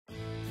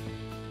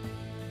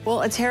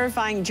Well, a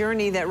terrifying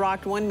journey that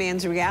rocked one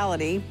man's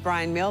reality.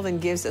 Bryan Melvin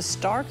gives a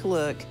stark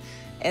look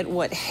at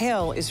what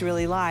hell is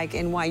really like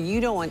and why you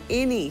don't want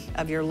any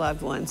of your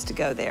loved ones to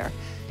go there.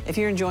 If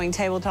you're enjoying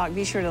Table Talk,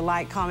 be sure to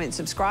like, comment,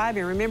 subscribe,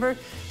 and remember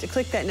to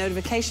click that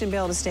notification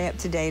bell to stay up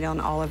to date on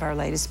all of our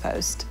latest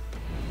posts.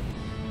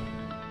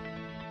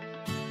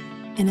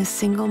 In a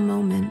single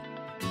moment,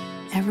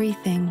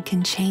 everything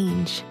can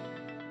change.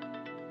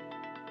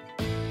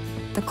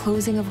 The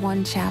closing of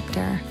one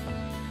chapter,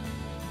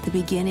 the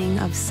beginning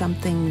of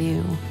something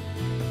new,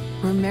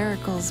 where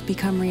miracles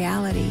become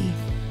reality,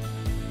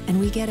 and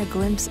we get a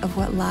glimpse of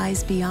what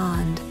lies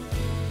beyond.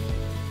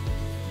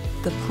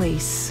 The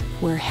place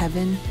where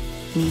heaven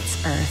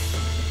meets earth.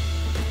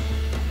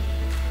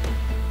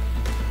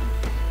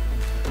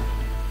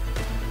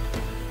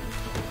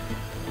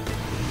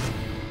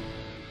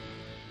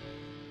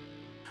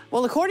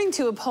 Well, according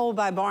to a poll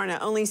by Barna,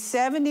 only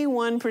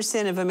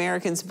 71% of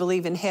Americans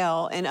believe in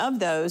hell, and of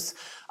those,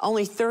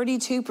 only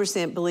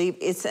 32% believe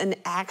it's an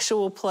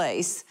actual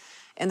place.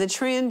 And the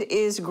trend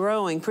is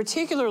growing,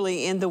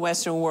 particularly in the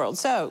Western world.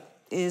 So,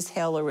 is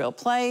hell a real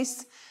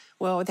place?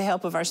 Well, with the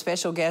help of our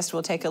special guest,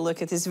 we'll take a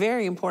look at this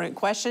very important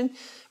question.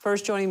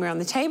 First, joining me around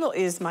the table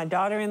is my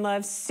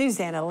daughter-in-law,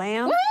 Susanna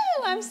Lamb.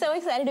 Woo! I'm so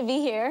excited to be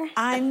here.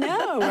 I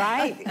know,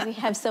 right? We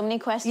have so many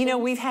questions. You know,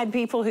 we've had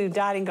people who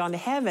died and gone to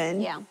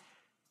heaven. Yeah.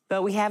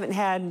 But we haven't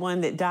had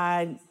one that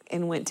died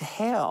and went to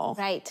hell.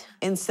 Right.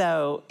 And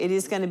so it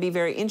is going to be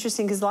very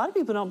interesting because a lot of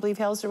people don't believe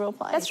hell's a real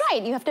place. That's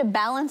right. You have to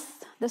balance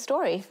the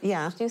story.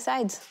 Yeah. Two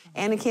sides.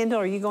 Anna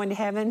Kendall, are you going to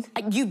heaven?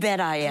 You bet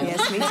I am.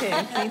 Yes, me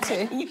too.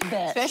 Me too. You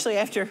bet. Especially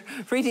after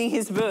reading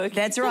his book.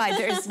 That's right.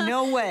 There's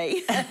no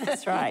way.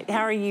 That's right.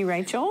 How are you,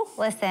 Rachel?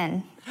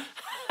 Listen,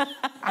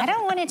 I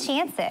don't want to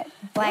chance it.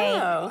 Like,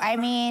 No. I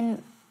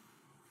mean,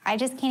 I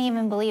just can't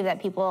even believe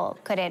that people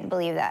couldn't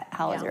believe that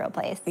hell is a real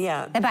place.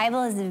 Yeah. The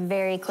Bible is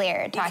very clear.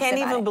 It You talks can't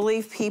about even it.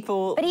 believe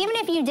people, But even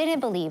if you didn't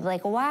believe,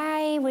 like,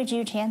 why would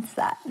you chance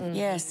that?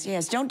 Yes,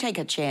 yes. Don't take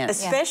a chance.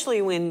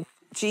 especially when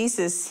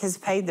Jesus has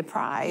paid the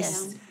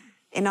price. Yes.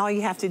 And all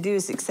you have to do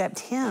is accept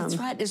him. That's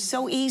right. It's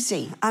so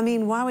easy. I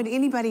mean, why would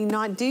anybody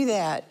not do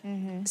that?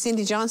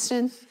 Cindy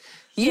Johnston,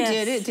 you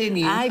did it, didn't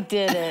you? I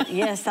did it.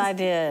 Yes, I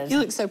did. You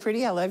look so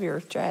pretty. I love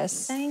your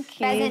dress. Thank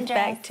you. Pheasant dress.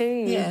 Back to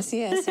you. Yes,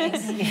 yes,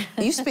 yes.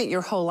 You spent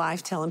your whole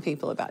life telling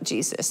people about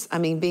Jesus. I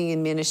mean, being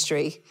in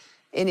ministry.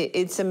 And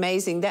it's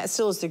amazing. That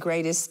still is the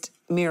greatest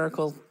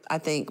miracle, I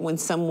think, when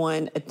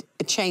someone,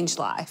 a changed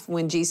life,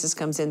 when Jesus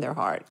comes in their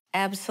heart.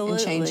 Absolutely.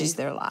 And changes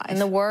their life.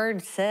 And the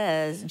word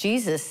says,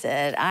 Jesus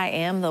said, I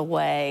am the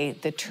way,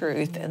 the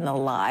truth, and the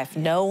life.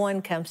 No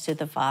one comes to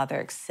the Father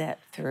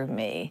except through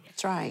me.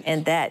 That's right.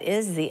 And that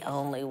is the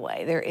only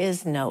way. There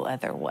is no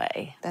other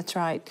way. That's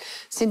right.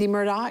 Cindy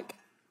Murdoch,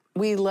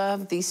 we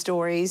love these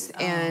stories,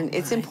 and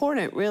it's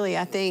important, really,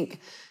 I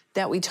think,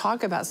 that we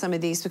talk about some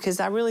of these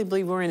because I really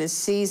believe we're in a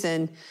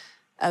season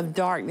of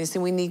darkness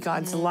and we need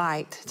God's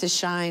light to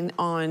shine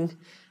on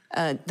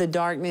the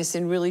darkness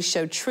and really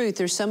show truth.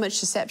 There's so much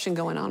deception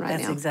going on right now.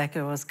 That's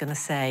exactly what I was going to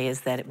say,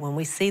 is that when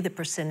we see the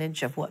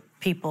percentage of what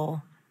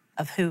people,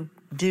 of who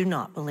do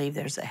not believe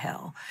there's a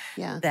hell,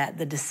 that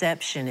the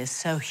deception is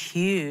so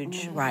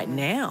huge right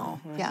now,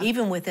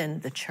 even within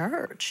the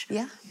church,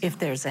 if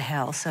there's a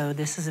hell. So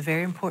this is a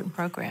very important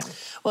program.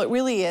 Well, it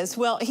really is.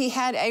 Well, he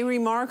had a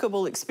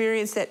remarkable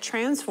experience that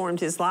transformed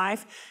his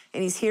life,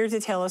 and he's here to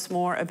tell us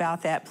more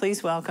about that.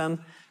 Please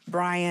welcome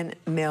Bryan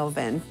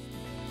Melvin.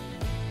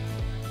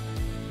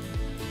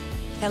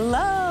 Hello.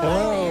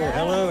 Hello,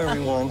 hello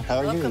everyone. How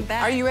are you? Welcome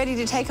back. Are you ready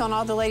to take on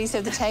all the ladies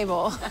at the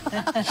table?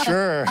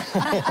 Sure.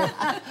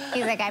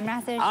 He's like, I'm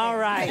not so sure. All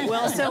right.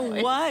 Well, so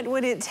what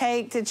would it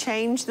take to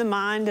change the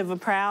mind of a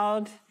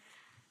proud,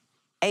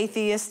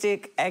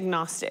 atheistic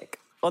agnostic?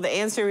 Well, the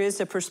answer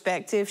is a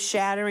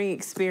perspective-shattering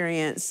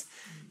experience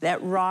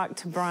that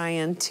rocked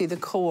Bryan to the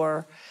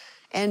core.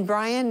 And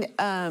Bryan,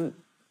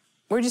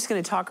 we're just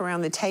going to talk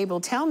around the table.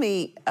 Tell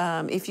me,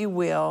 if you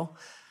will,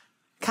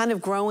 kind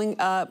of growing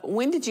up,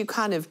 when did you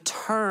kind of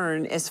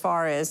turn as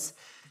far as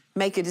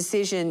make a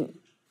decision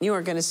you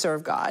were going to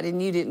serve God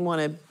and you didn't want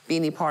to be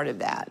any part of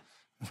that?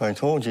 If I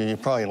told you,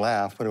 you'd probably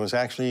laugh, but it was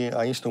actually,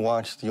 I used to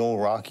watch the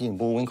old Rocky and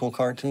Bullwinkle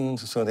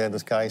cartoons, so they had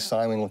this guy,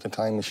 Simon, with the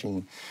time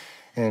machine.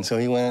 And so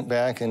he went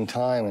back in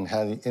time and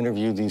had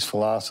interviewed these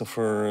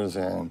philosophers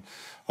and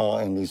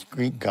these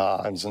Greek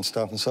gods and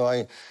stuff. And so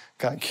I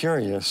got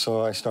curious,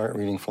 so I started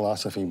reading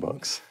philosophy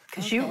books.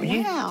 Because you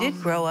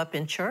did grow up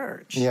in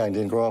church. Yeah, I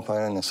did grow up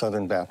in a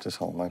Southern Baptist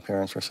home. My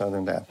parents were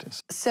Southern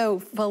Baptists. So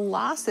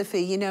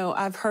philosophy, you know,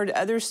 I've heard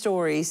other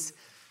stories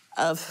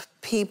of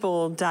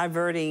people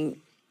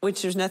diverting,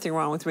 which there's nothing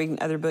wrong with reading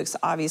other books,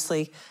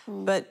 obviously,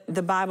 but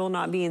the Bible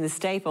not being the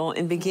staple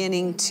and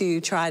beginning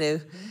to try to,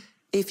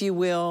 if you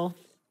will,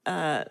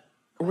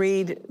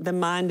 read the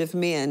mind of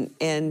men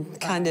and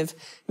kind of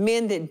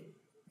men that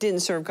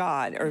didn't serve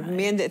God or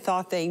men that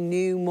thought they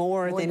knew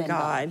more than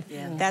God.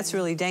 That's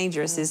really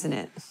dangerous, isn't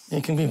it?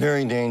 It can be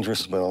very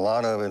dangerous, but a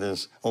lot of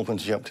it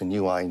opens you up to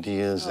new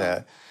ideas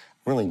that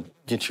really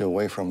get you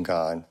away from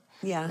God.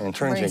 Yeah. And it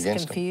turns you Brings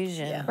against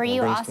confusion. them. Were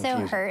you brings also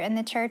confusion. hurt in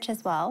the church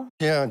as well?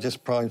 Yeah,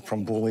 just probably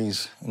from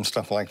bullies and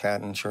stuff like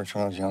that in church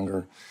when I was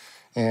younger.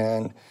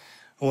 And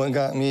what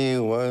got me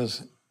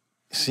was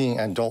seeing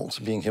adults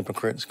being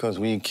hypocrites, because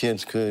we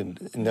kids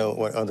could know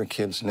what other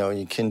kids know.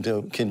 You kid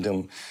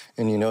them,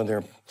 and you know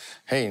they're,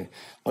 hey,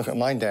 look what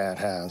my dad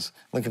has.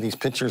 Look at these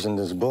pictures in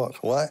this book.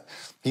 What?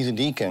 He's a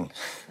deacon.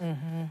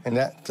 And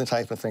that's the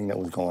type of thing that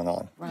was going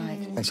on. Right.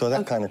 And so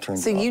that kind of turned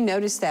So me you off.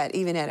 noticed that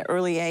even at an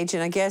early age,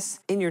 and I guess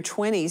in your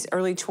 20s,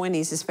 early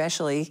 20s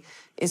especially,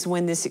 is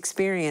when this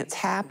experience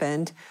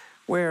happened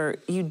where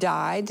you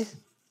died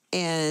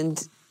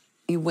and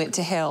you went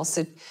to hell.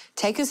 So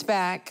take us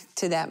back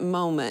to that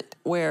moment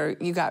where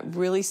you got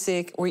really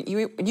sick, or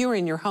you were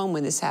in your home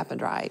when this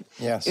happened, right?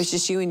 Yes. It was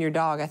just you and your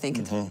dog, I think,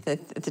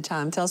 at the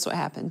time. Tell us what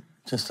happened.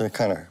 Just to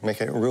kind of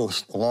make it a real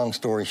long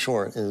story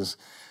short is,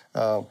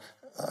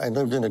 I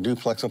lived in a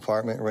duplex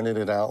apartment, rented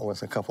it out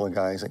with a couple of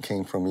guys that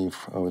came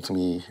with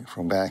me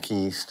from back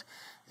east.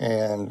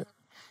 And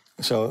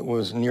so it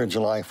was near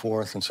July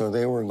 4th, and so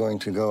they were going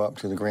to go up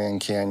to the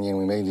Grand Canyon.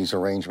 We made these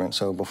arrangements.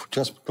 So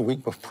just the week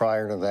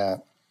prior to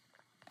that,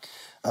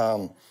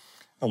 I'm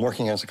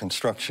working as a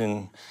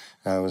construction.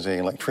 I was an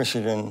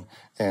electrician,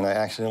 and I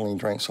accidentally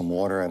drank some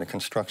water at a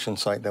construction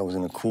site that was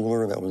in a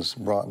cooler that was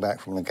brought back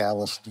from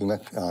Nogales,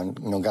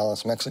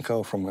 Nogales,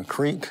 Mexico, from a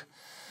creek.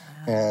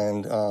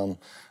 And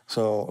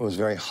so it was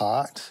very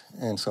hot,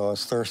 and so I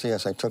was thirsty.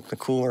 As I took the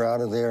cooler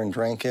out of there and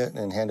drank it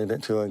and handed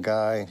it to a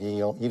guy,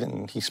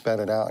 he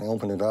spat it out and he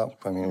opened it up.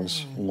 I mean, it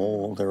was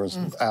mold. There was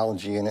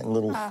algae in it and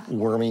little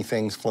wormy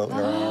things floating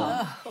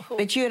around.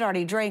 But you had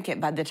already drank it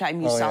by the time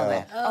you saw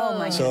that. Oh,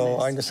 my So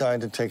goodness. I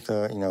decided to take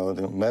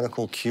the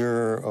medical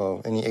cure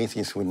of any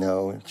atheist would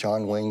know,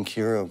 John Wayne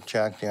cure of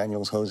Jack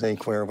Daniels, Jose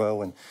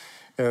Cuervo, and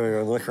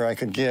every liquor I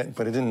could get,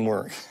 but it didn't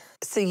work.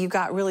 So you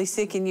got really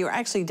sick and you were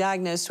actually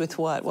diagnosed with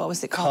what? What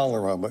was it called?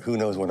 Cholera, but who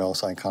knows what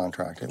else I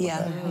contracted with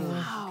that.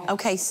 Wow.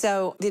 Okay,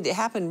 so did it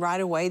happen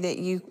right away that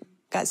you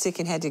got sick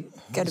and had to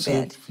go to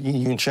bed?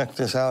 You can check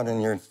this out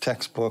in your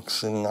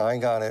textbooks, and I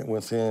got it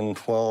within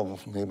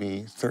 12,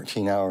 maybe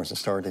 13 hours. It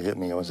started to hit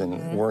me. I was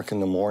in work in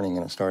the morning,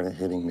 and it started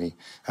hitting me.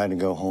 I had to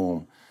go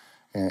home,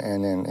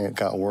 and then it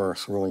got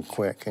worse really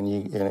quick.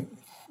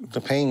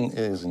 The pain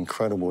is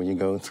incredible. You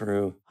go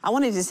through. I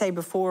wanted to say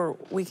before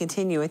we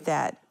continue with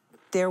that,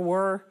 there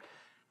were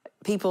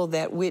people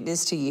that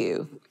witnessed to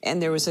you, and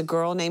there was a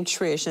girl named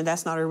Trish, and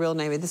that's not her real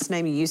name, but this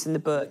name you use in the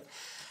book,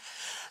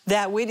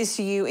 that witnessed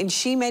to you, and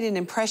she made an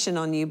impression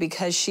on you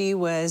because she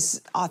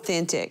was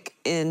authentic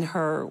in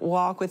her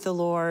walk with the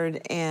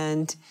Lord,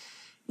 and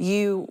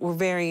you were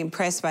very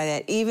impressed by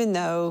that. Even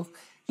though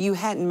you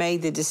hadn't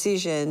made the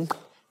decision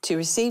to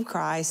receive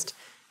Christ,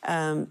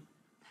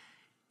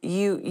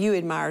 you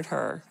admired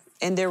her,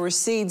 and there were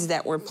seeds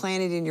that were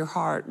planted in your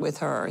heart with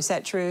her. Is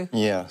that true?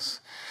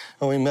 Yes.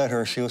 When we met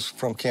her, she was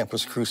from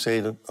Campus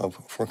Crusade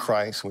for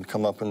Christ. Would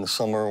come up in the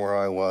summer where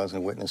I was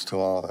and witness to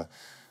all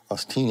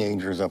us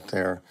teenagers up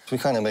there. We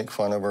kind of make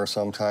fun of her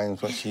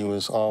sometimes, but she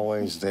was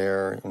always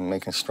there and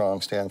making a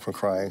strong stand for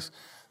Christ.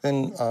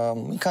 Then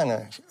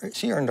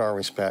she earned our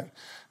respect.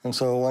 And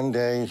so one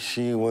day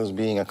she was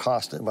being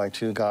accosted by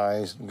two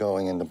guys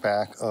going in the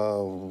back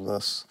of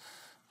the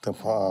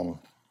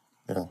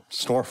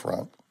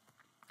storefront.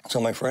 So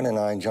my friend and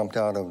I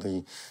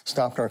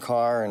stopped our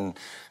car and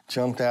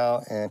jumped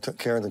out and took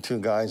care of the two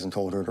guys and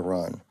told her to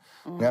run.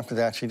 And after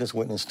that, she just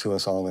witnessed to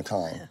us all the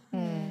time.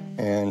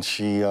 And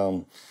she,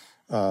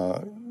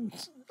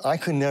 I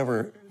could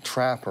never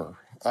trap her.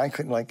 I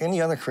could, like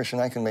any other Christian,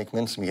 I can make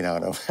mincemeat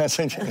out of.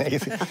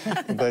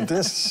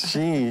 But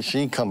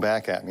she come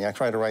back at me. I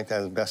tried to write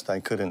that as best I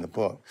could in the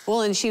book.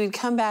 Well, and she would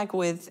come back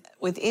with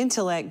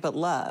intellect but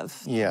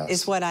love. Yes.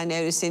 Is what I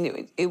noticed,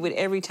 and it would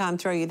every time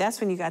throw you.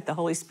 That's when you got the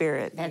Holy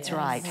Spirit. That's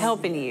right.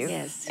 Helping you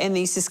in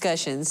these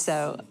discussions.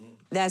 So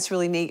that's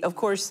really neat. Of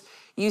course,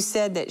 you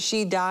said that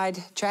she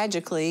died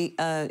tragically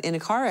in a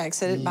car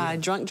accident by a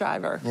drunk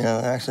driver. Yeah,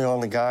 actually all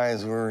the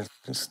guys were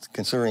just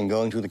considering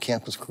going to the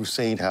Campus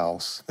Crusade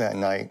house that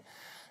night,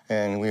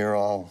 and we were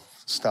all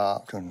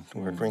stopped and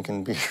we were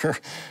drinking beer,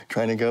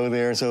 trying to go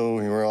there, so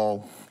we were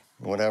all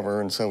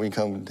whatever, and so we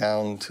come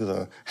down to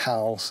the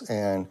house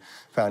and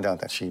found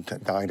out that she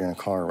died in a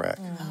car wreck.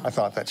 I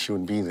thought that she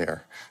would be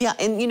there. Yeah,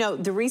 and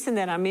the reason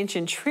that I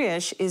mentioned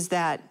Trish is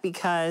that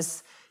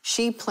because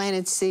she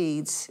planted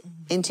seeds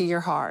into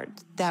your heart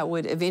that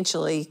would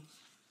eventually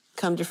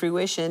come to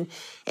fruition.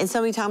 And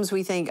so many times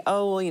we think,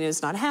 oh, well,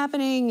 it's not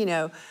happening.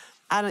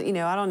 I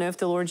don't know if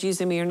the Lord's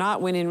using me or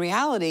not. When in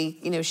reality,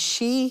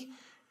 she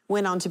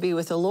went on to be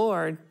with the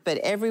Lord. But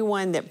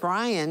everyone that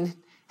Bryan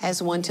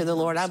has won to the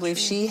Lord, I believe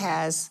she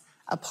has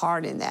a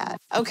part in that.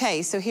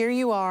 Okay, so here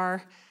you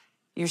are.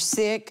 You're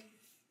sick.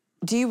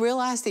 Do you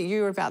realize that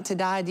you were about to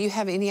die? Do you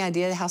have any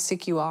idea how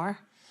sick you are?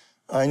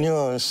 I knew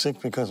I was sick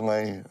because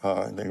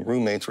the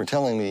roommates were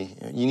telling me,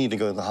 you need to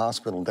go to the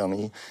hospital,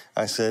 dummy.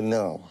 I said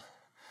no.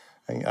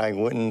 I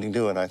wouldn't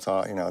do it. I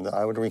thought,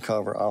 I would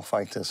recover, I'll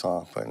fight this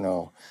off, but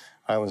no.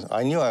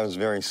 I knew I was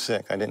very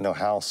sick. I didn't know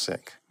how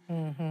sick.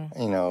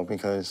 You know,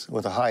 because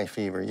with a high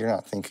fever, you're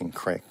not thinking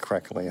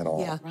correctly at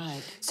all. Yeah.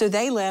 Right. So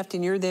they left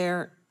and you're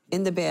there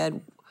in the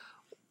bed.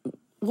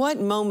 What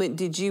moment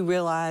did you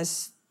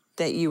realize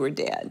that you were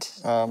dead?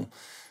 Well,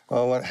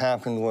 what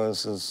happened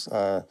was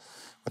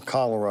with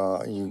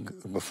cholera,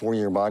 before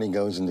your body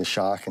goes into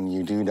shock and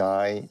you do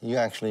die, you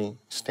actually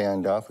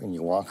stand up and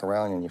you walk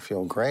around and you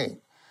feel great.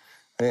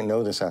 I didn't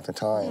know this at the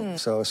time.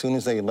 So as soon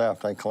as they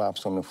left, I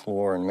collapsed on the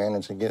floor and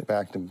managed to get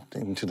back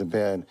into the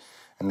bed,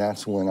 and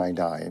that's when I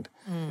died.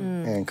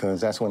 And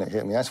because that's when it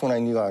hit me. That's when I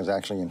knew I was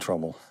actually in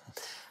trouble.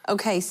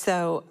 Okay,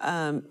 so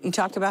you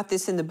talked about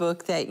this in the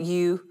book that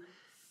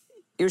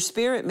your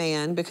spirit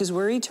man, because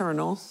we're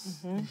eternal,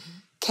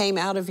 came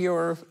out of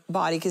your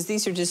body, because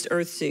these are just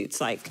earth suits,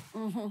 like,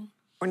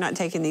 we're not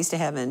taking these to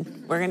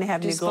heaven. We're gonna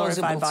have new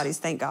glorified bodies,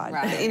 thank God.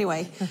 Right. But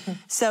anyway,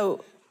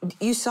 so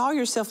you saw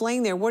yourself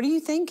laying there. What are you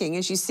thinking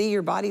as you see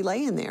your body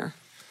laying there?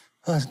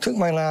 I took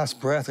my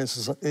last breath.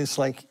 It's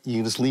like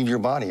you just leave your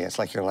body. It's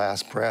like your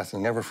last breath. You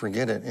never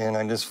forget it. And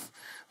I just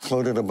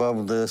floated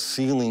above the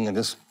ceiling and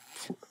just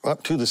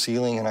up to the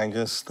ceiling, and I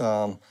just,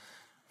 wow,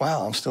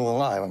 I'm still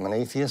alive. I'm an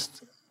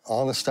atheist.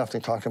 All the stuff they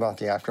talked about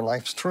the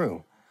afterlife's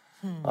true.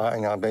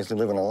 I'm basically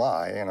living a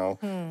lie, you know.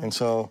 And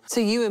so... So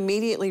you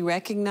immediately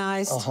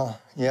recognized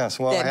yes,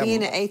 well, that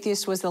being an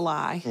atheist was a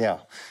lie? Yeah.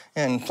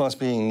 And plus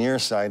being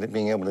nearsighted,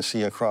 being able to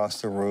see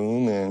across the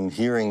room and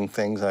hearing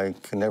things I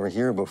could never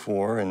hear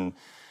before. And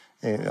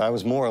I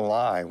was more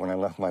alive when I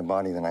left my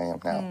body than I am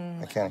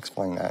now. I can't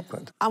explain that,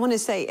 but... I want to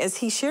say, as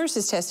he shares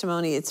his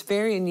testimony, it's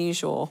very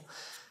unusual,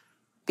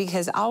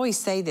 because I always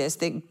say this,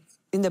 that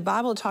in the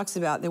Bible it talks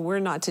about that we're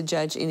not to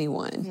judge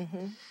anyone,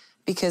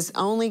 because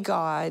only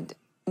God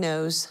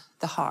knows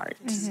the heart.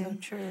 So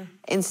true.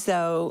 And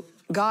so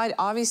God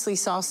obviously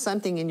saw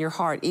something in your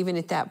heart, even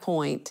at that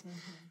point,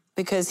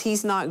 because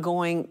he's not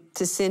going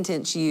to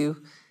sentence you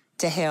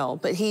to hell,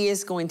 but he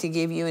is going to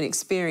give you an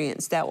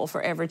experience that will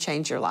forever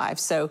change your life.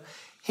 So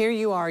here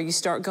you are, you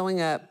start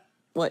going up,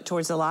 what,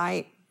 towards the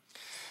light?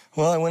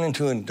 Well, I went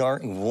into a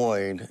dark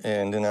void,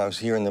 and then I was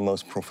hearing the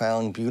most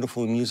profound,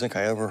 beautiful music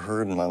I ever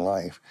heard in my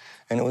life.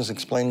 And it was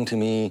explaining to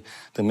me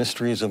the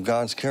mysteries of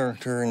God's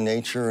character and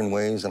nature in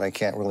ways that I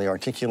can't really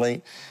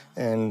articulate.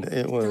 And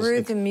it was...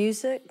 Through the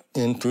music?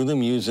 And through the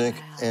music,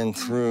 and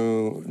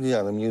through,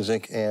 the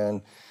music,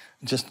 and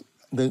just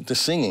the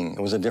singing. It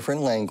was a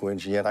different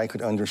language, yet I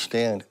could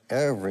understand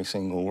every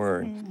single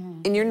word.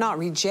 And you're not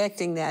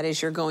rejecting that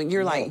as you're going.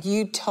 You're like,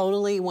 you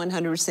totally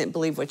 100%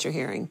 believe what you're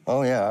hearing.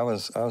 Oh yeah,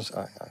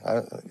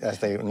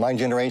 in my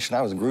generation,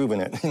 I was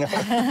grooving it, you know.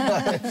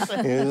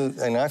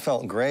 And I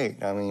felt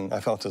great. I mean, I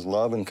felt this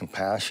love and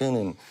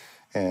compassion,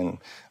 and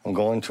I'm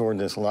going toward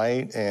this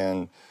light,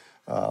 and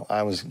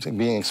I was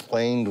being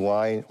explained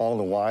why all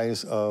the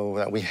whys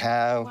that we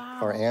have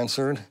are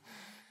answered,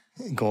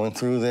 going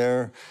through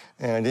there.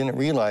 And I didn't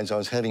realize I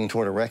was heading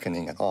toward a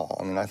reckoning at all.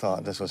 I mean, I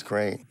thought this was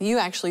great. You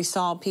actually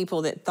saw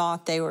people that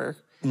thought they were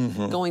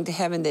going to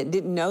heaven that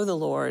didn't know the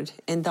Lord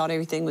and thought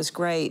everything was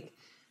great.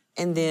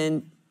 And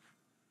then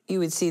you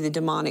would see the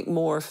demonic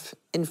morph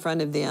in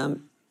front of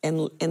them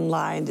and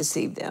lie and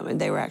deceive them, and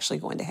they were actually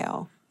going to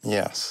hell.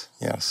 Yes,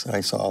 yes.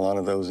 I saw a lot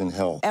of those in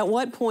hell. At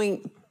what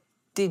point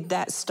did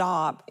that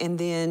stop, and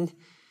then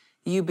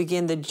you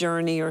begin the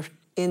journey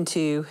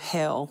into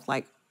hell?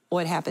 Like,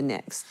 what happened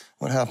next?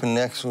 What happened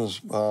next was,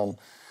 the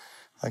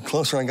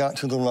closer I got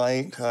to the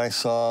light, I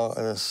saw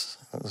it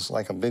was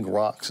like a big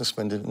rock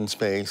suspended in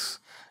space,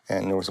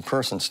 and there was a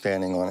person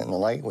standing on it, and the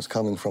light was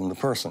coming from the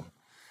person.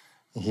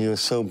 He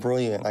was so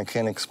brilliant, I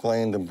can't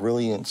explain the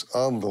brilliance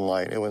of the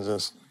light. It was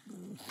just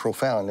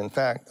profound. In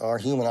fact, our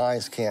human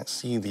eyes can't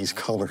see these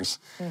colors,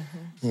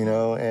 you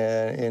know,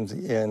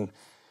 and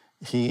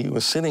he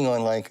was sitting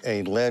on like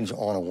a ledge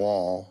on a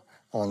wall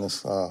on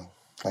this, I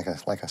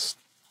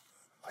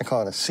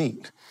call it a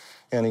seat.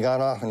 And he got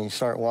off and he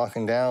started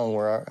walking down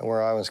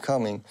where I was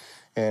coming.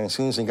 And as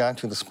soon as he got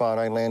to the spot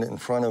I landed in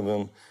front of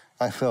him,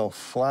 I fell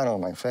flat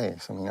on my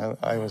face. I mean,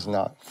 I was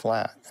not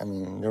flat. I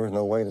mean, there was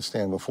no way to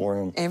stand before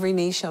him. Every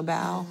knee shall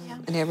bow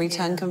and every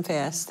tongue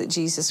confess that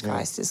Jesus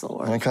Christ is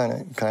Lord. And I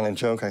kind of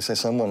joke. I said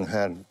someone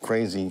had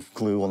crazy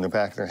glue on the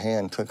back of their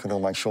hand, took it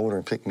on my shoulder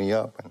and picked me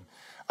up. And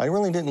I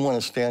really didn't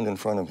want to stand in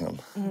front of him.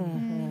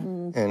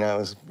 And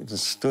I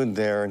just stood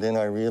there, and then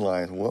I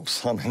realized,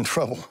 whoops, I'm in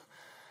trouble.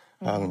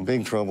 I'm in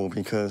big trouble,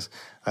 because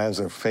I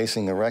was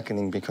facing the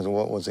reckoning because of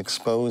what was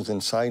exposed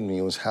inside me.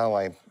 It was how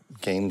I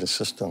gamed the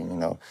system, you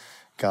know.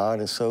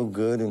 God is so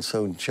good and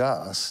so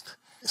just.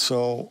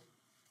 So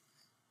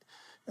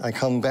I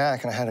come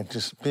back, and I had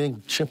this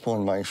big chip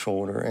on my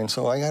shoulder. And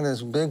so I got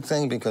this big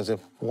thing, because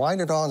why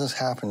did all this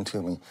happen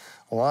to me?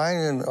 Why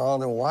is all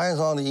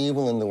the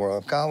evil in the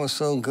world? If God was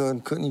so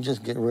good, couldn't he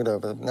just get rid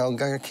of it? No,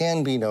 there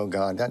can be no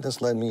God. That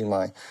just led me in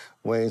my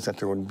ways that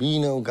there would be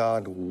no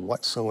God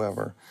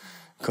whatsoever,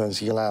 because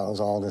he allows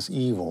all this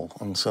evil.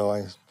 And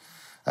so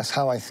that's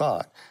how I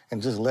thought.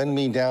 And just led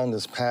me down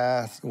this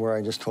path where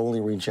I just totally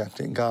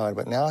rejected God.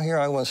 But now here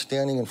I was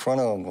standing in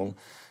front of him,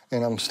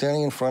 and I'm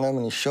standing in front of him,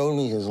 and he showed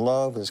me his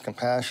love, his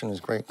compassion,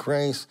 his great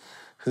grace,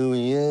 who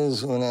he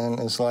is, and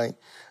it's like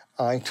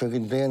I took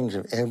advantage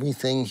of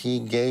everything he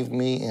gave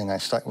me, and I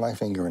stuck my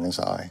finger in his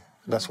eye.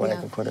 That's why I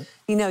can put it.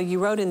 You know, you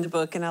wrote in the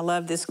book, and I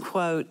love this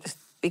quote,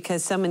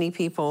 because so many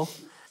people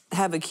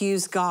have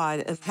accused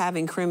God of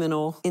having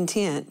criminal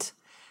intent.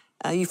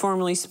 You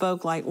formerly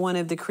spoke like one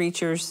of the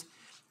creatures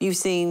you've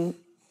seen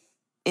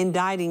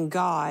indicting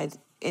God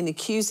and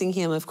accusing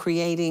him of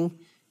creating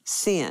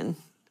sin.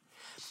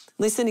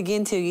 Listen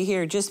again till you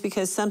hear, just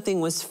because something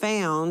was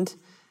found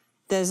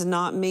does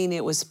not mean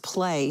it was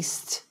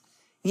placed.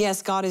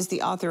 Yes, God is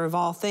the author of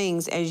all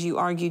things, as you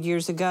argued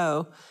years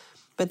ago,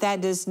 but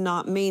that does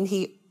not mean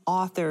he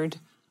authored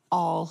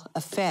all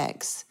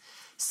effects.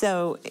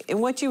 So,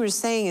 and what you were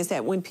saying is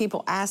that when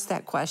people ask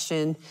that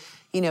question,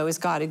 you know, is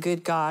God a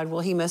good God?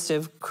 Well, he must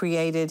have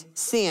created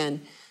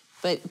sin,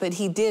 but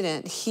he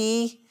didn't.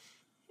 He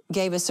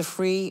gave us a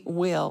free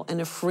will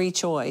and a free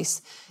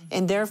choice.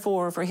 And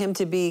therefore, for him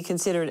to be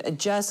considered a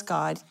just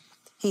God,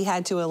 he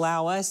had to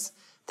allow us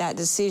that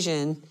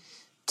decision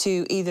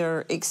to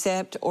either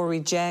accept or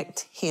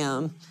reject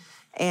him.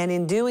 And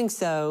in doing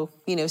so,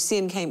 you know,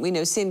 sin came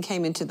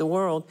into the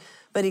world.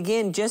 But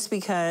again, just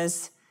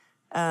because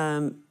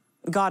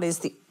God is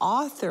the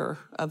author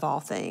of all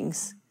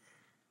things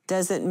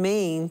doesn't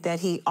mean that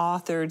he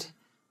authored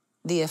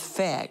the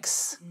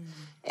effects.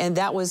 And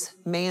that was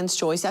man's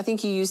choice. I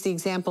think you used the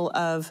example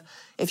of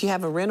if you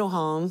have a rental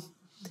home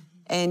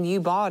and you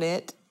bought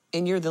it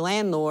and you're the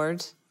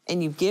landlord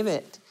and you give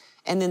it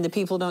and then the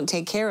people don't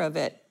take care of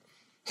it,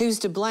 who's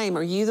to blame?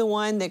 Are you the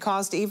one that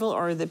caused evil,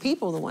 or are the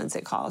people the ones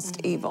that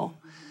caused evil?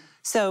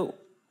 So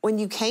when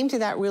you came to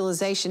that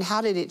realization,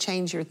 how did it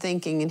change your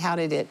thinking and how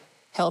did it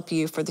help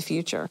you for the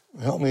future?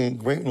 It helped me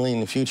greatly in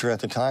the future. At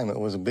the time, it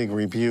was a big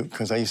rebuke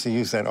because I used to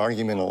use that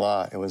argument a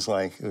lot. It was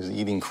like it was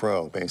eating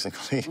crow,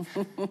 basically.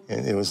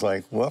 It was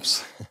like,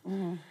 whoops,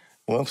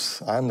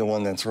 whoops, I'm the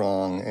one that's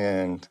wrong.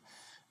 And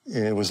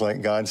it was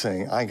like God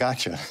saying, I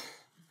gotcha.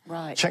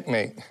 Right.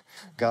 Checkmate.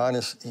 God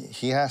is,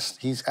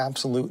 he's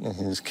absolute in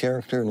his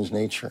character and his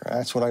nature.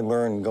 That's what I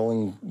learned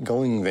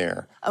going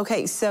there.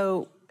 Okay,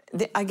 so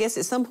I guess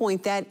at some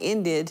point that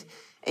ended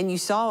and you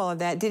saw all of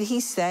that. Did he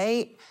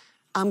say,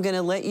 I'm going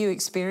to let you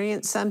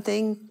experience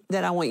something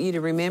that I want you to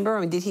remember?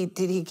 I mean, did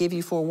he give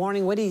you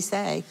forewarning? What did he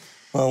say?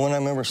 Well, when I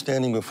remember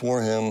standing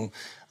before him,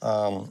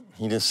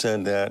 he just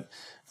said that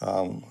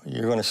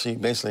you're going to see,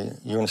 basically,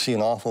 you're going to see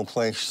an awful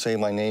place, say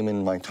my name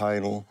and my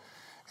title,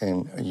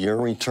 and your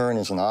return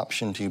is an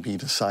option to be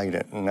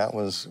decided. And that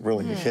was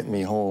really hit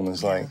me home.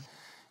 It's like,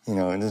 you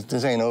know,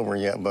 this ain't over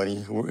yet,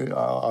 buddy.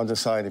 I'll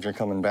decide if you're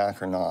coming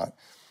back or not.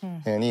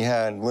 And he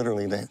had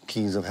literally the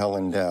keys of hell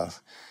and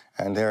death.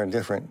 And there are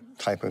different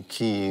type of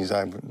keys.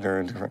 There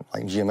are different,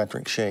 like,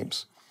 geometric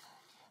shapes.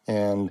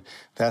 And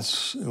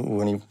that's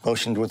when he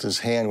motioned with his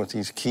hand with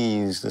these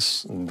keys,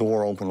 this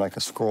door opened like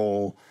a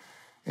scroll,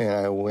 and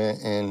I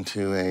went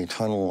into a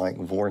tunnel-like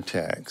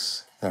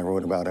vortex that I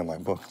wrote about in my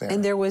book there.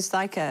 And there was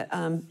like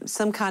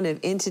some kind of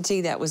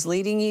entity that was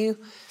leading you?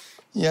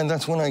 Yeah, and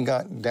that's when I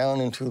got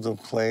down into the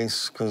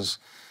place, because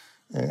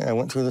I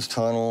went through this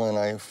tunnel and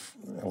I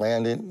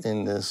landed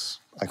in this,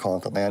 I call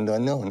it the land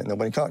unknown, that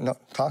nobody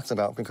talks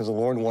about, because the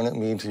Lord wanted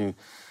me to,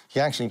 he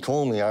actually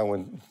told me I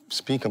would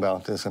speak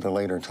about this at a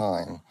later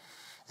time.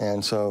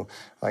 And so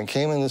I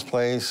came in this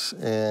place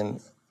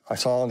and I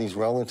saw all these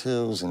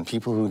relatives and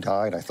people who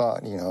died, I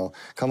thought, you know,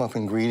 come up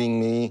and greeting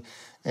me.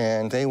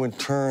 And they would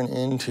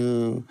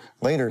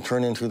later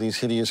turn into these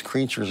hideous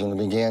creatures, and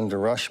they began to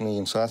rush me.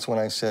 And so that's when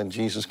I said,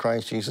 Jesus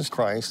Christ,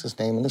 his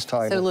name and his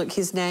title. So look,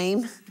 his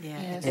name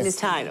and his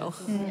title.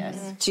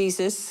 Yes.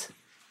 Jesus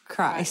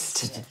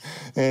Christ.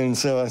 And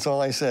so that's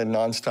all I said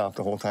nonstop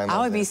the whole time. I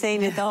would be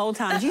saying it the whole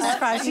time. Jesus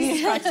Christ,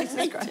 Jesus Christ,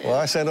 Jesus Christ. Well,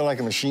 I said it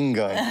like a machine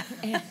gun.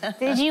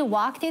 Did you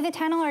walk through the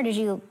tunnel or did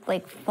you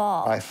like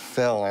fall? I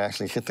fell. I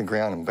actually hit the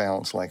ground and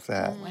bounced like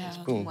that.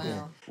 Wow. Boom. Wow.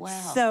 Yeah.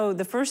 Wow. So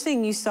the first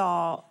thing you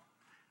saw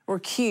were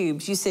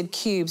cubes. You said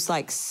cubes,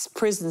 like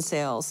prison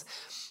cells.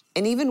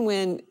 And even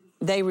when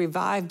they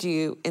revived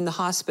you in the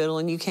hospital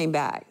and you came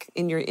back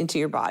into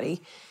your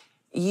body,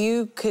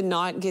 you could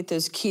not get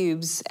those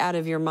cubes out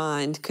of your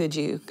mind, could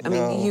you? I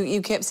mean,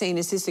 you kept saying,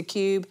 is this a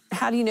cube?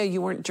 How do you know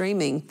you weren't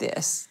dreaming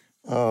this?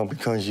 Oh,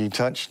 because you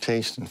touch,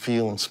 taste, and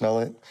feel and smell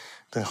it.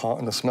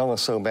 The smell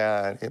is so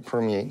bad, it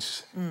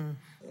permeates.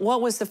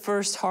 What was the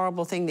first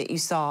horrible thing that you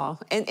saw?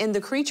 And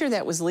the creature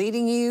that was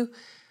leading you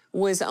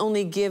was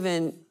only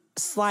given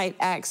slight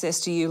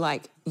access to you,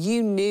 like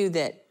you knew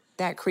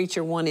that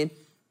creature wanted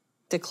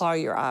to claw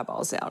your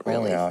eyeballs out,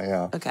 really? Oh,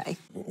 yeah. Okay.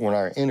 When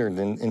I entered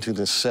into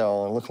this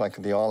cell, it looked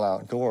like the all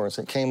outdoors.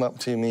 It came up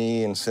to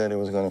me and said it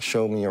was going to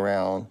show me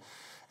around.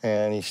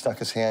 And he stuck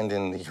his hand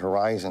in the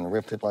horizon,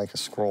 ripped it like a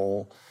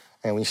scroll.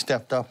 And we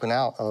stepped up and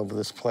out of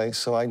this place.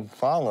 So I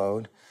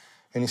followed.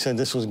 And he said,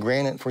 this was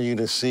granted for you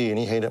to see. And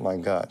he hated my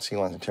guts. He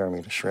wanted to tear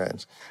me to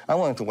shreds. I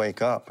wanted to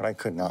wake up, but I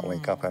could not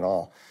wake up at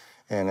all.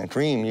 And a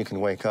dream, you can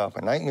wake up.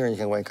 A nightmare, you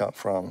can wake up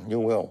from. You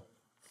will.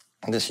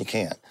 this you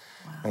can't.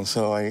 And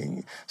so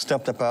I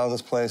stepped up out of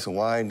this place, a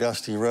wide,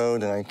 dusty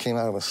road, and I came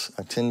out of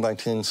a 10 by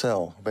 10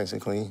 cell,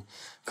 basically.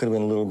 Could have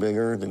been a little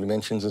bigger. The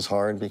dimensions is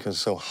hard because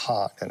it's so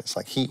hot and it's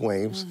like heat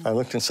waves. I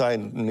looked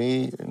inside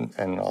me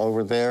and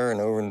over there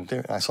and over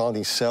there. I saw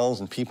these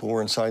cells and people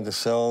were inside the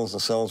cells. The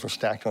cells were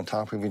stacked on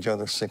top of each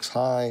other 6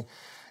 high.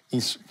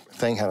 Each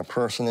thing had a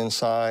person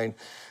inside.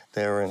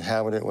 They were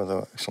inhabited with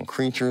some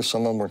creatures.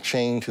 Some of them were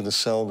chained to the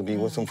cell to be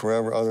with them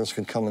forever. Others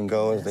could come and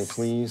go as they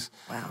please.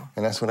 Wow.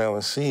 And that's what I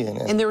was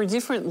seeing. And there were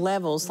different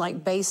levels,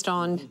 like based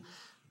on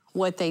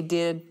what they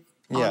did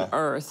on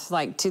earth,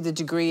 like to the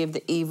degree of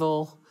the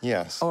evil.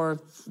 Yes. Or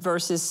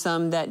versus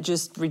some that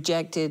just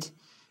rejected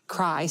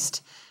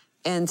Christ.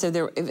 And so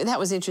that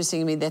was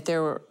interesting to me that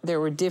there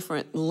were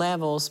different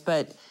levels.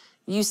 But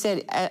you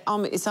said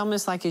it's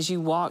almost like as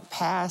you walk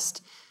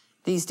past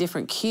these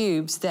different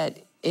cubes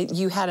that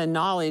you had a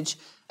knowledge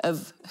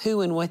of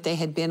who and what they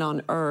had been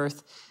on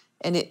earth.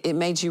 And it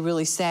made you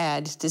really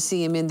sad to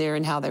see them in there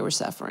and how they were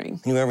suffering.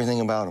 I knew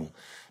everything about them,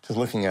 just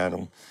looking at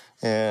them.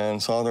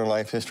 And saw their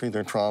life history,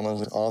 their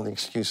traumas, all the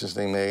excuses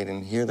they made,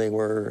 and here they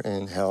were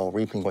in hell,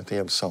 reaping what they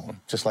have sown,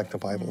 just like the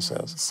Bible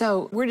says.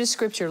 So where does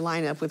Scripture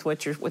line up with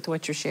what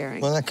you're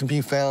sharing? Well, that could be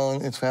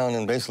found, it's found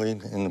in basically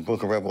in the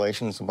book of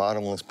Revelations, the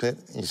bottomless pit,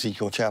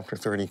 Ezekiel chapter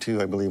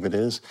 32, I believe it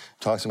is,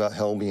 talks about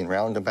hell being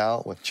round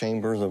about with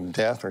chambers of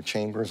death or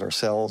chambers or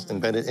cells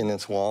embedded in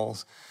its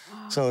walls.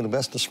 So the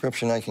best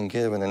description I can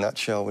give in a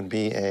nutshell would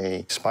be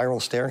a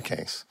spiral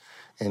staircase.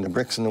 And the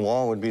bricks in the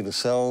wall would be the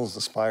cells,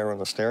 the spiral of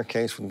the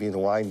staircase would be the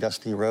wide,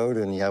 dusty road,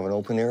 and you have an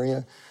open area.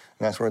 And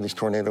that's where these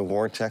tornado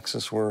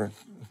vortexes were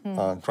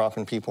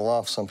dropping people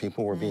off. Some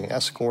people were being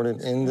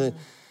escorted in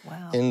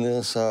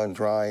this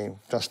dry,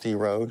 dusty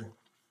road,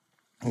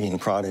 being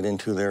prodded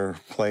into their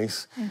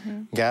place.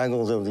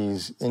 Gaggles of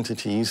these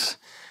entities,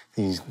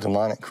 these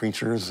demonic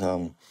creatures.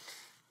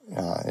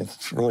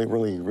 It's really,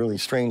 really, really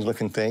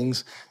strange-looking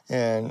things.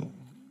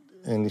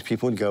 And these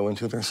people would go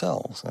into their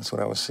cells. That's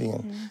what I was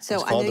seeing. So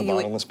it's called the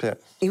bottomless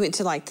pit. You went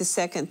to like the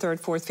 2nd,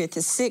 3rd, 4th, 5th. The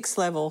 6th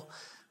level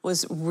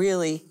was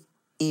really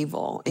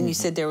evil. And you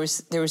said there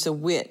was a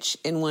witch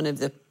in one of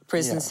the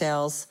prison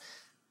cells,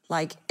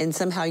 and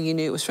somehow you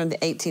knew it was from the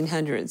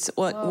 1800s.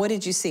 What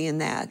did you see in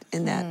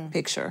that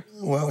picture?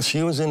 Well,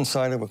 she was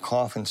inside of a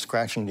coffin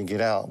scratching to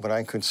get out, but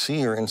I could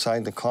see her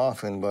inside the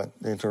coffin, but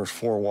there were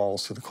 4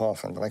 walls to the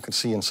coffin, but I could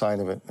see inside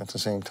of it at the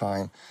same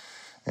time.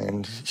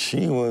 And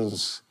she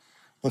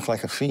looked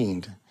like a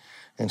fiend,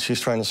 and she's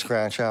trying to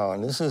scratch out.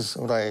 And this is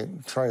what I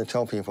try to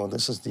tell people.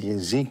 This is the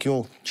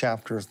Ezekiel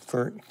chapter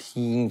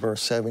 13,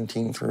 verse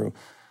 17 through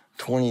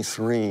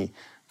 23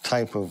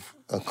 type of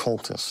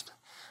occultist.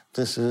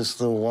 This is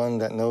the one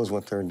that knows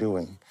what they're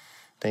doing.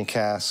 They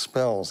cast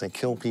spells. They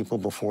kill people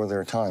before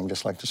their time,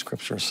 just like the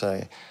scriptures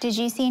say. Did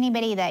you see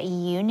anybody that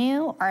you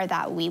knew or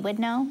that we would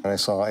know? I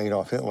saw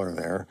Adolf Hitler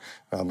there.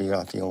 I'll be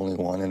not the only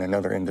one, and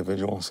another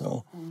individual,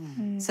 so.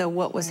 So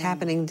what was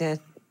happening to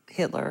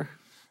Hitler?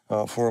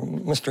 For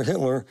Mr.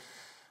 Hitler,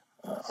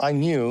 I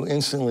knew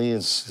instantly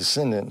his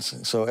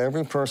descendants. So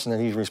every person that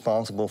he's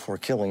responsible for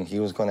killing,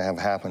 he was going to have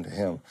happen to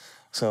him.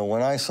 So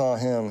when I saw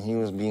him, he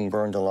was being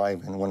burned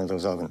alive in one of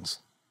those ovens.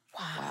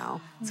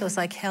 Wow. So it's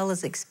like hell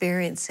is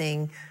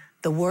experiencing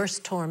the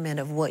worst torment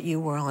of what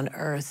you were on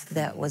earth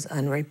that was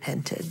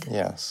unrepented.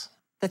 Yes.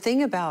 The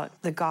thing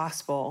about the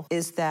gospel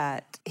is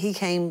that he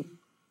came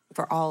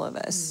for all of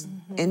us,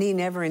 and he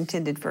never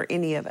intended for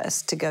any of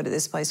us to go to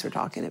this place we're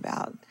talking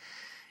about.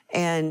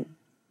 And,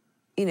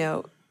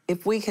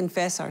 if we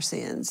confess our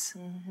sins,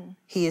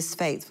 he is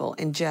faithful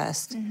and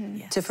just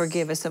to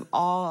forgive us of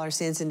all our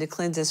sins and to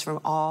cleanse us from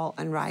all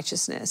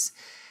unrighteousness.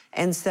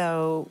 And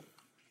so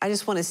I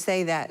just want to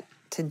say that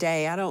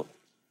today. I don't,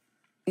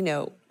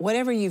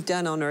 whatever you've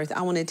done on earth,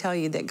 I want to tell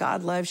you that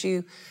God loves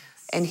you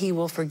and he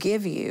will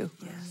forgive you.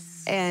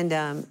 Yes.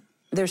 And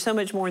there's so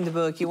much more in the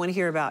book you want to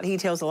hear about. He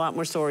tells a lot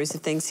more stories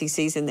of things he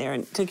sees in there,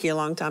 and it took you a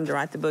long time to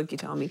write the book, you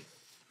told me.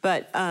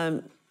 But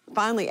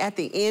finally, at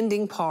the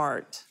ending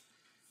part,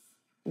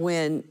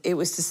 when it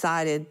was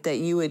decided that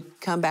you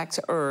would come back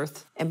to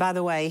earth, and by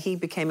the way, he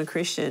became a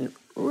Christian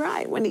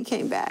right when he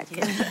came back.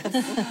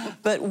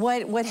 But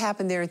what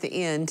happened there at the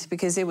end?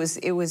 Because it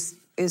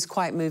was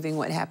quite moving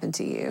what happened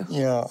to you.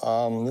 Yeah,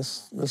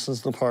 this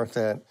is the part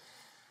that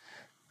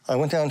I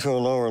went down to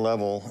a lower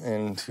level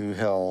into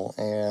hell,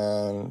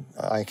 and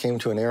I came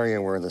to an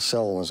area where the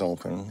cell was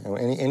open,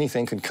 and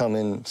anything could come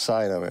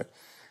inside of it.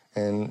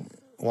 And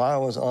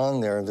while I was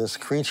on there, this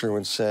creature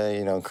would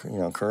say,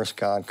 curse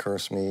God,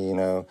 curse me,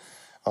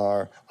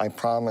 or I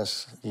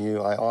promise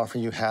you, I offer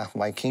you half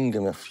my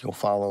kingdom if you'll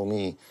follow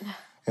me.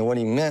 And what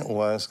he meant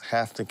was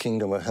half the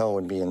kingdom of hell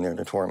would be in there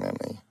to torment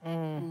me.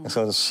 And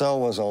so the cell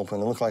was open.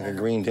 It looked like a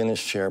green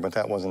dentist chair, but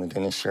that wasn't a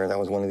dentist chair. That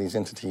was one of these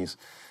entities.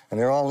 And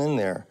they're all in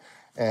there.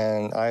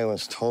 And I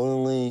was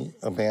totally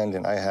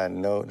abandoned.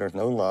 There's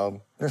no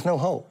love. There's no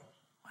hope.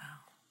 Wow.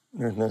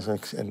 There's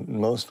the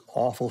most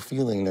awful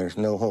feeling. There's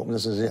no hope.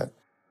 This is it.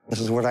 This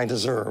is what I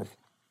deserve.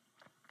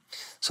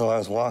 So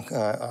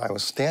I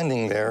was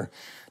standing there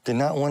did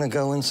not want to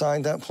go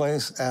inside that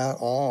place at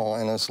all.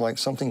 And it's like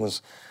something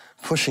was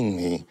pushing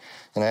me.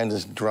 And I had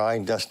this dry,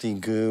 dusty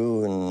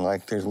goo, and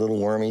like there's little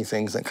wormy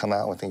things that come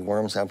out with the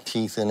worms have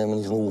teeth in them, and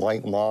these little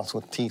white moths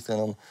with teeth in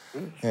them.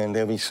 And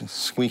they'll be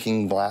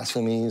squeaking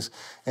blasphemies.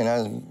 And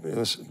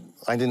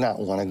I did not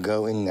want to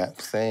go in that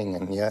thing,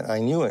 and yet I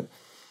knew it.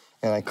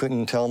 And I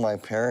couldn't tell my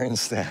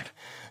parents that,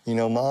 you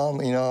know,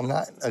 Mom, you know, I'm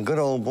not a good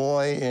old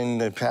boy, and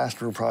the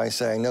pastor would probably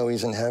say, I know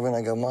he's in heaven.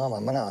 I go, Mom,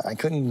 I'm not. I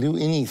couldn't do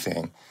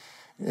anything.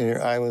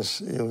 It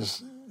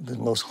was the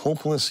most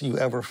hopeless you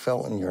ever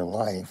felt in your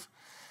life.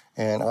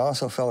 And I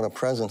also felt a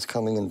presence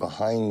coming in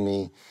behind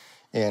me.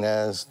 And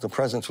as the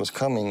presence was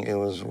coming, it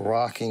was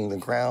rocking the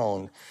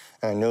ground.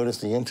 And I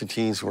noticed the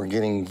entities were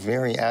getting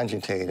very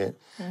agitated.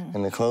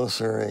 And the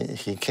closer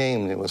he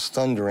came, it was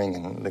thundering,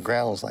 and the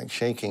ground was like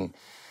shaking.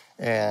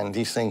 And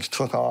these things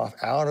took off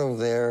out of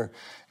there,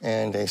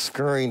 and they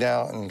scurried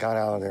out and got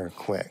out of there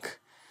quick.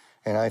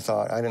 And I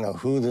thought, I don't know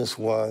who this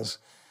was.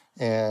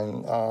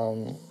 And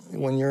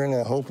when you're in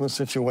a hopeless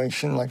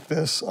situation like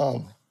this,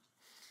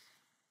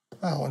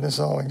 this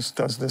always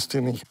does this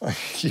to me.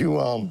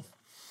 You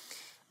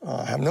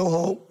have no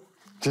hope.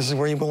 This is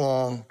where you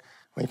belong.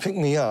 He picked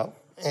me up,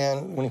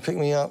 and when he picked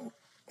me up,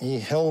 he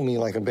held me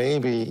like a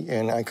baby,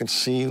 and I could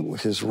see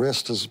his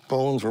wrist, his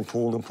bones were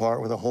pulled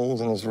apart with the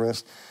holes in his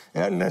wrist,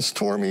 and that just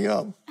tore me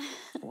up.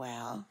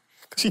 Wow.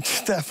 Because he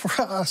did that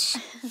for us.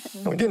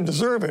 And we didn't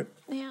deserve it.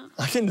 Yeah.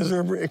 I didn't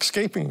deserve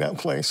escaping that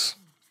place,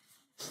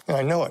 and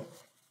I know it.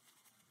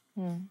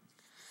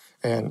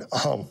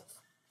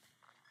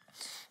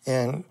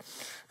 And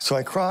so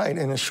I cried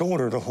in his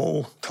shoulder the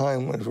whole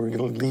time as we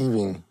were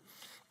leaving.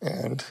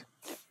 And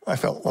I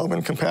felt love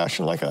and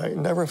compassion like I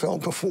never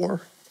felt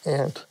before.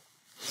 And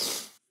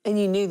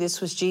you knew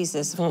this was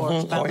Jesus, of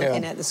course, by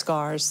looking at the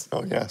scars.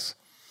 Oh, yes.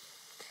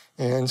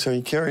 And so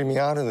he carried me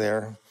out of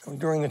there.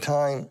 During the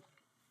time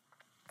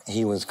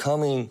he was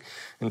coming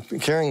and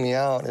carrying me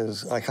out,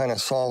 as I kind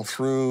of saw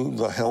through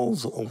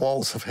the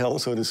walls of hell,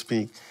 so to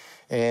speak.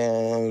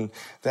 And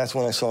that's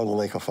when I saw the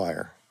lake of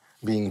fire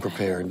being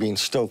prepared, being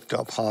stoked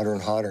up hotter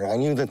and hotter. I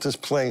knew that this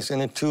place,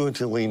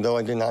 intuitively, though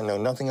I did not know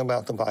nothing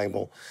about the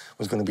Bible,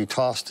 was going to be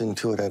tossed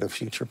into it at a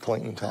future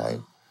point in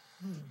time.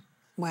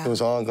 Wow. It was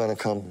all going to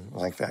come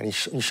like that. He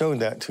showed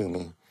that to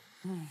me.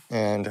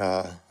 And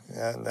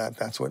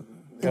that's what,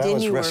 and I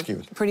was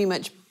rescued. Were pretty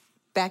much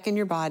back in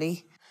your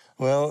body.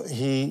 Well,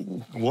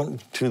 he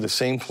went to the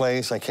same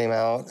place I came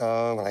out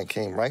of, and I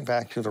came right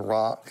back to the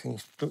rock.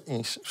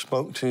 He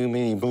spoke to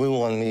me, he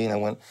blew on me, and I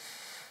went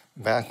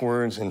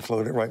backwards and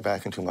floated right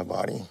back into my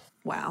body.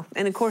 Wow.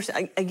 And of course,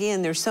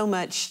 again, there's so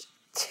much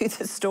to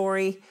the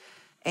story,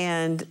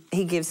 and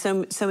he gives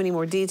so many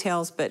more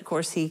details, but of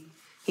course he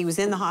was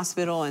in the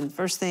hospital, and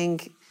first thing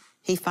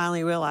he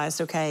finally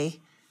realized, okay,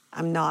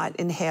 I'm not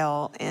in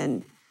hell,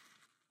 and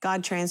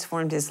God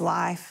transformed his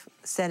life,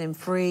 set him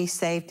free,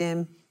 saved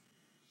him,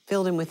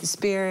 filled him with the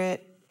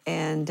Spirit,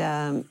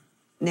 and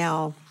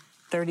now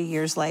 30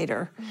 years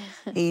later,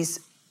 he's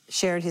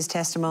shared his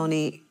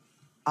testimony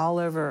all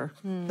over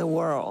the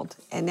world.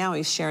 And now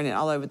he's sharing it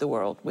all over the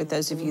world with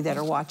those of you that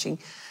are watching.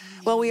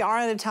 Well, we are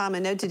at a time, I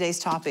know today's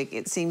topic,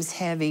 it seems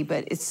heavy,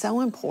 but it's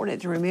so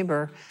important to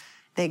remember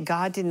that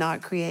God did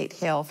not create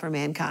hell for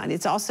mankind.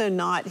 It's also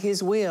not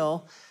his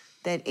will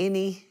that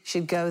any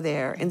should go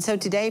there. And so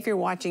today, if you're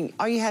watching,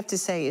 all you have to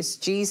say is,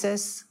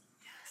 Jesus,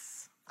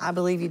 yes, I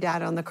believe you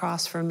died on the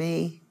cross for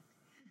me.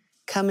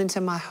 Come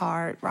into my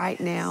heart right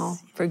now.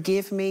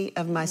 Forgive me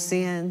of my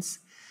sins.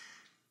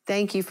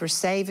 Thank you for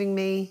saving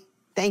me.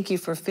 Thank you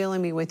for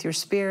filling me with your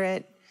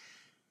Spirit.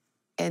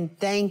 And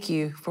thank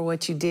you for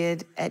what you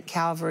did at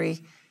Calvary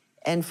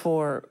and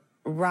for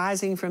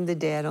rising from the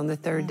dead on the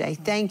third day.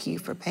 Thank you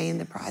for paying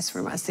the price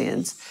for my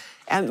sins.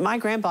 And my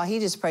grandpa, he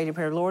just prayed a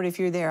prayer, Lord, if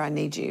you're there, I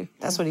need you.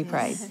 That's what he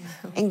prayed.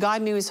 And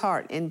God knew his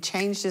heart and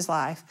changed his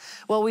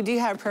life. Well, we do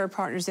have prayer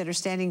partners that are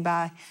standing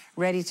by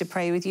ready to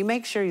pray with you.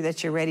 Make sure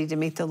that you're ready to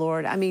meet the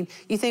Lord. I mean,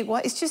 you think,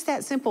 well, it's just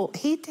that simple.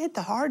 He did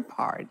the hard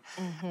part.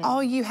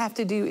 All you have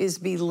to do is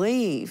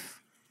believe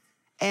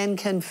and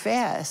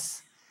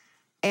confess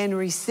and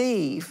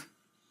receive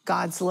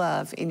God's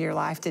love in your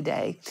life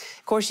today.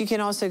 Of course, you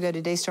can also go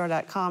to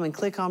daystar.com and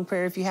click on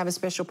prayer. If you have a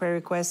special prayer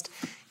request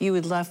you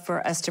would love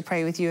for us to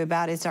pray with you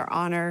about, it's our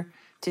honor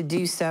to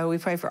do so. We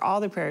pray for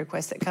all the prayer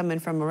requests that come in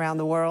from around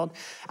the world.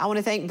 I want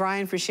to thank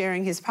Bryan for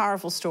sharing his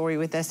powerful story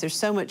with us. There's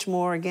so much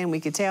more, again,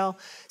 we could tell.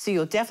 So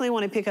you'll definitely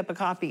want to pick up a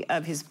copy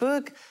of his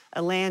book,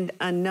 A Land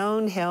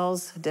Unknown,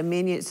 Hell's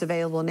Dominion. It's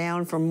available now.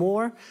 And for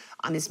more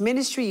on his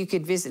ministry, you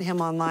could visit him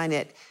online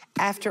at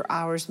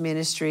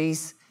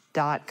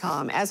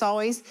afterhoursministries.com. As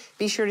always,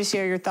 be sure to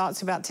share your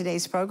thoughts about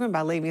today's program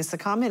by leaving us a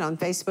comment on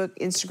Facebook,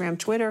 Instagram,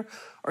 Twitter,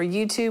 or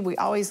YouTube. We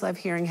always love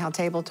hearing how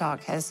Table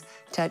Talk has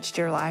touched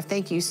your life.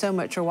 Thank you so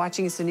much for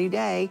watching. It's a new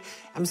day.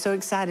 I'm so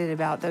excited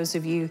about those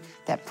of you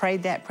that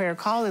prayed that prayer.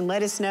 Call and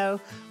let us know.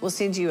 We'll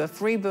send you a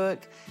free book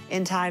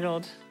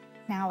entitled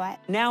Now what?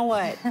 Now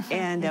what?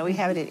 And we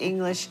have it in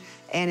English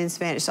and in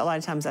Spanish. So a lot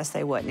of times I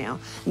say, what now?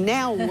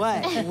 Now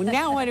what?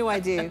 Now what do I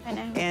do?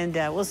 And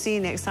we'll see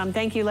you next time.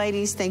 Thank you,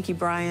 ladies. Thank you,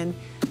 Bryan.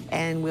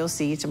 And we'll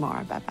see you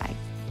tomorrow. Bye-bye.